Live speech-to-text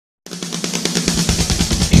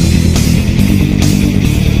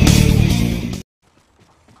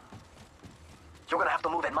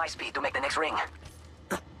speed to make the next ring.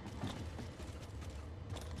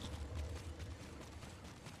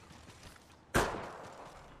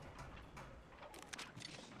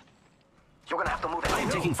 You're gonna have to move it. I'm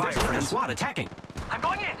taking fire from the squad attacking. I'm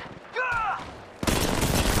going in! Yeah!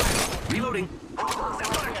 Reloading.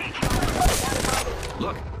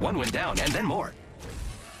 Look, one went down and then more.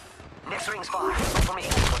 Next ring's far. Wait for me.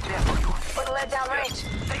 What's there for you? Put the lead down range.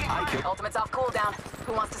 I killed. Ultimate's off cooldown.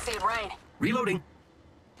 Who wants to see it rain? Reloading.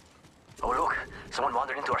 Oh, look. Someone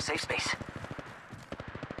wandered into our safe space.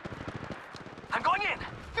 I'm going in!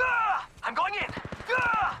 Yeah! I'm going in!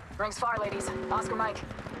 Yeah! Ring's far, ladies. Oscar Mike.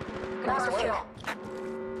 Nice kill.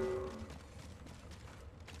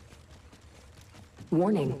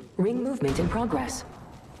 Warning, ring movement in progress.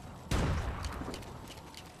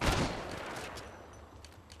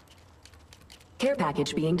 Care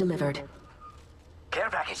package being delivered. Care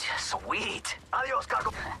package. Sweet. Adios,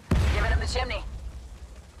 cargo. Give it up the chimney.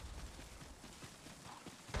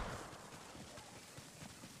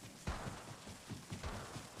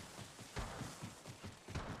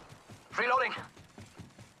 Reloading.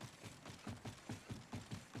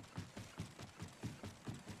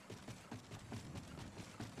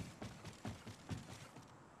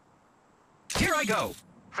 Here I go.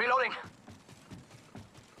 Reloading.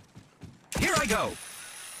 Here I go.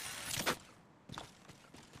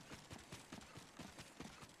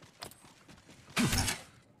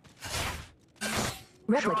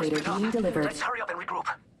 Replicator being delivered. Let's hurry up and regroup.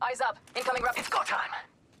 Eyes up. Incoming rep. It's go time.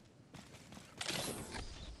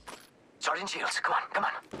 Sergeant Shields, come on, come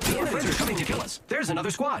on. The enemies are coming to kill us. There's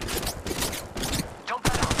another squad. Jump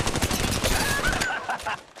that out.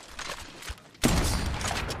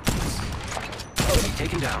 Enemy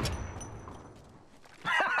taken down.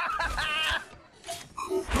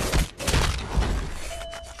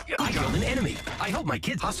 I killed an enemy. I hope my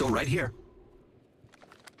kid's hostile right here.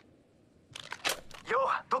 Yo,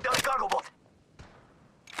 took down the cargo boat.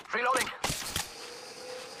 Reloading.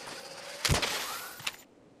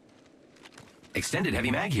 Extended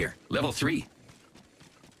heavy mag here. Level 3.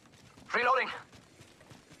 Reloading.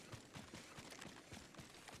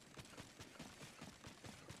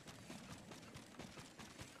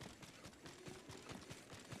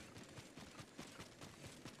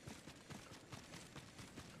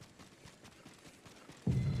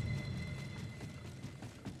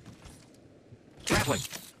 Grappling.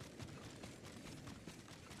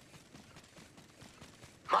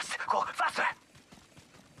 Must go faster.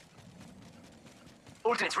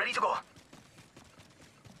 Alternates ready to go.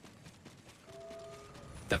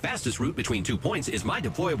 The fastest route between 2 points is my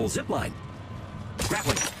deployable zipline.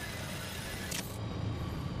 Grappling.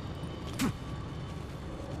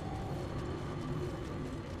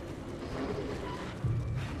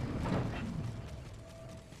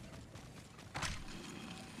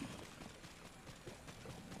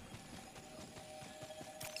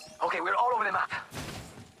 Okay, we're all over the map.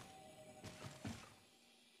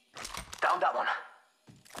 Down that one.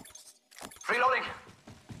 Reloading.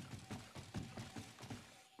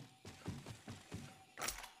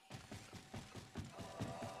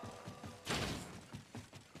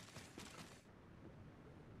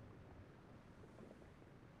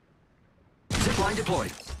 Zipline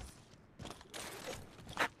deployed.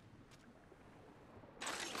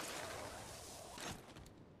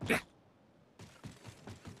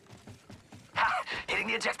 Ha! Hitting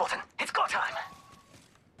the eject button. It's go time.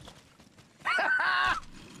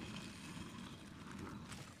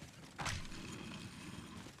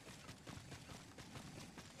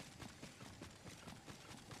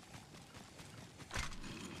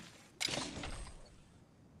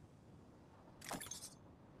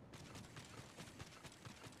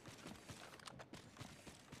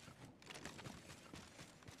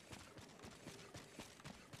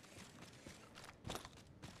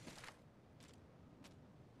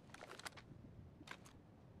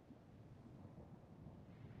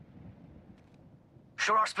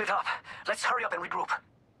 Sure are split up. Let's hurry up and regroup.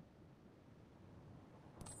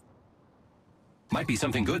 Might be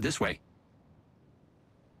something good this way.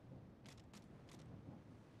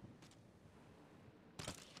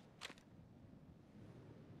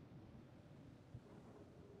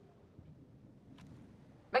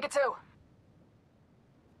 Make it 2.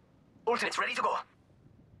 Alternates ready to go.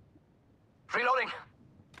 Reloading.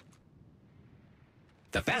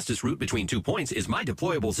 The fastest route between 2 points is my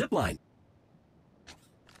deployable zipline.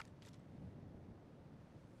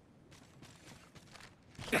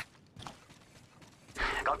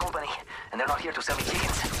 Got company, and they're not here to sell me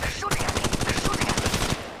chickens. They're shooting at me. They're shooting at me.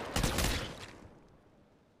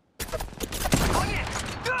 Going in.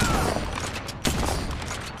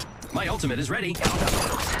 My ultimate is ready.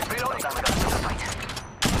 Reloading.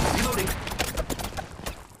 Reloading.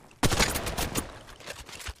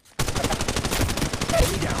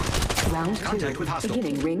 Enemy down. Round Contact 2. with hostile.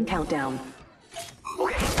 Beginning ring countdown.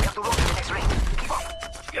 Okay, we have to roll to the next ring. Keep up.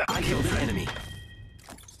 I killed an enemy.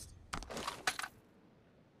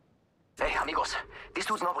 Hey, amigos. This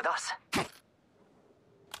dude's not with us. They're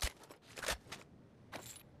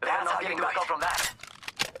not getting back up from that.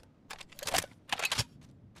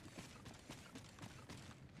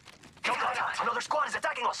 Another squad is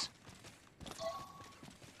attacking us.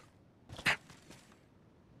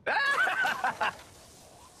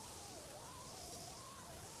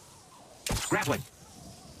 Grappling.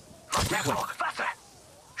 Grappling. Faster.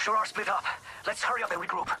 Sure are split up. Let's hurry up and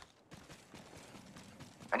regroup.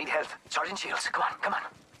 I need help. Sergeant Shields, come on, come on.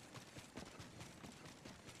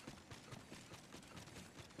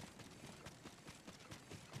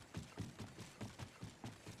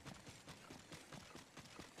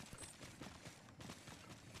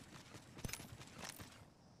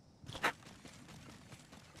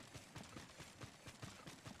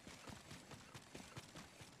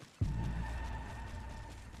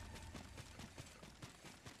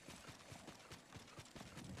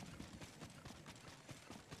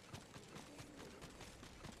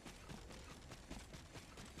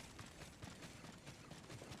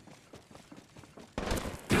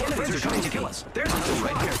 They're trying to kill us. There's one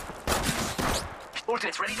right here.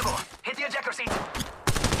 Ultimate's ready to go. Hit the ejector seat.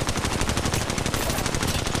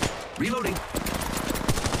 Reloading.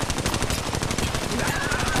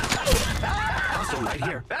 Hostile right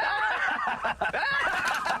here.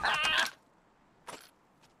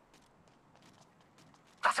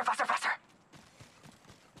 Faster, faster, faster.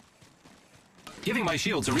 Giving my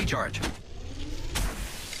shields a recharge.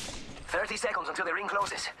 30 seconds until the ring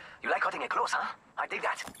closes. You like cutting it close, huh? I dig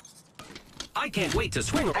that. I can't wait to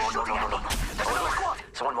swing. They're shooting at me. There's another squad.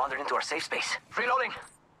 Someone wandered into our safe space. Reloading.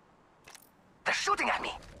 They're shooting at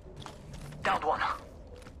me. Downed one.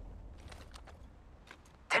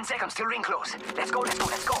 10 seconds till ring close. Let's go, let's go,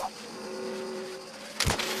 let's go.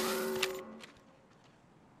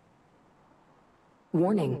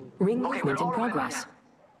 Warning. Ring Okay, we're movement all in right progress. now.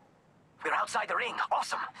 We're outside the ring.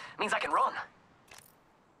 Awesome. Means I can run.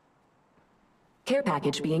 Care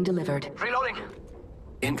package being delivered. Reloading.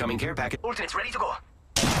 Incoming care package. Ultimate's ready to go.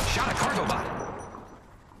 Shot a cargo bot.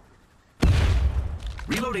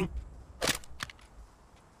 Reloading.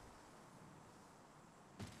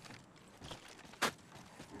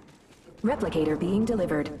 Replicator being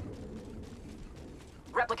delivered.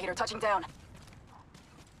 Replicator touching down.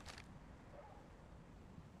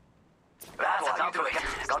 That's how you do it.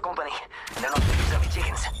 Got company. They're not selling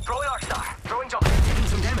chickens. Throwing Arc Star. Throwing jump. Taking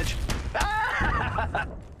some damage.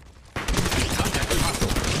 Contact with hostile.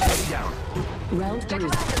 Enemy down. Round 3.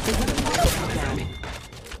 Beginning ring countdown. Enemy.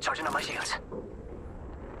 Charging up my shields.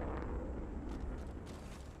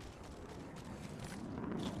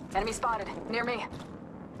 Enemy spotted. Near me.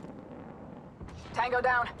 Tango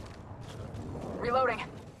down. Reloading.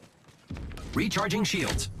 Recharging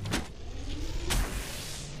shields.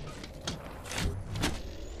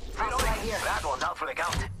 Hostile right here. That one's out for the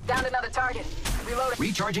count. Downed another target. Reloading.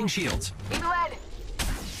 Recharging shields. Being led.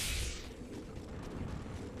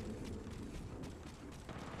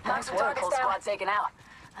 Nice work. Whole squad taken out.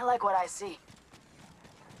 I like what I see.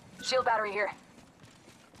 Shield battery here.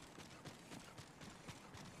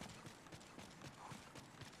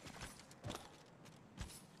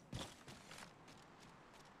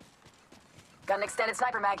 Got an extended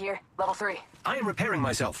sniper mag here. Level 3. I am repairing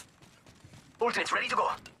myself. Ultimate's ready to go.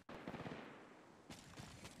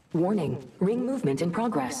 Warning. Ring movement in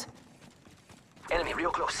progress. Enemy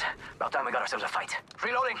real close. About time we got ourselves a fight.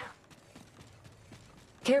 Reloading.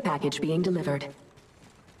 Care package being delivered.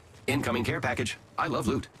 Incoming care package. I love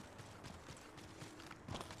loot.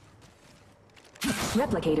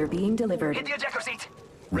 Replicator being delivered. Hit the ejector seat.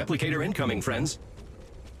 Replicator incoming, friends.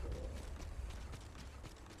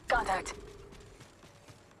 Contact.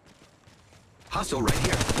 Hostile right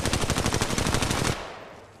here.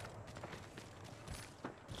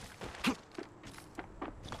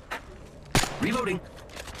 Reloading.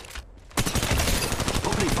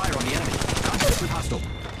 Opening fire on the enemy. Contact with hostile.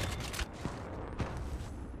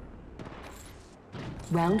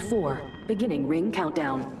 Round 4. Beginning ring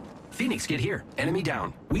countdown. Phoenix Kid here. Enemy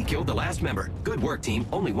down. We killed the last member. Good work, team.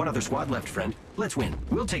 Only one other squad left, friend. Let's win.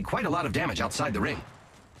 We'll take quite a lot of damage outside the ring.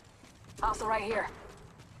 Hostile right here.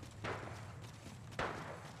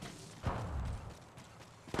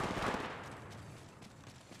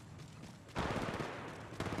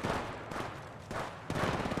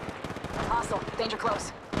 Hostile. Danger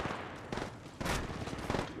close.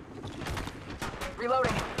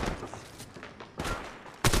 Reloading.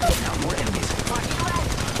 Now more enemies.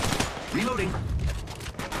 Reloading.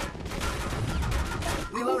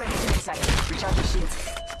 Reloading. Give me a second. Recharge your shields.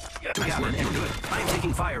 Got one and good. I'm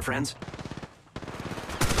taking fire, friends.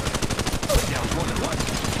 Down more than one.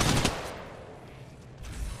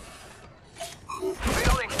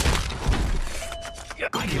 Reloading.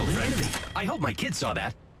 I killed an enemy. I hope my kids saw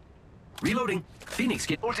that. Reloading. Phoenix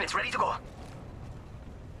kit. Ultimate's ready to go.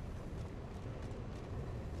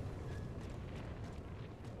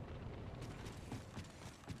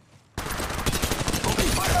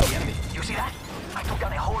 Opening fire on the enemy. You see that? I took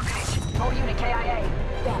down a whole village. Whole unit KIA.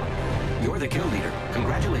 Damn. You're the kill leader.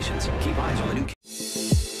 Congratulations. Keep eyes on the new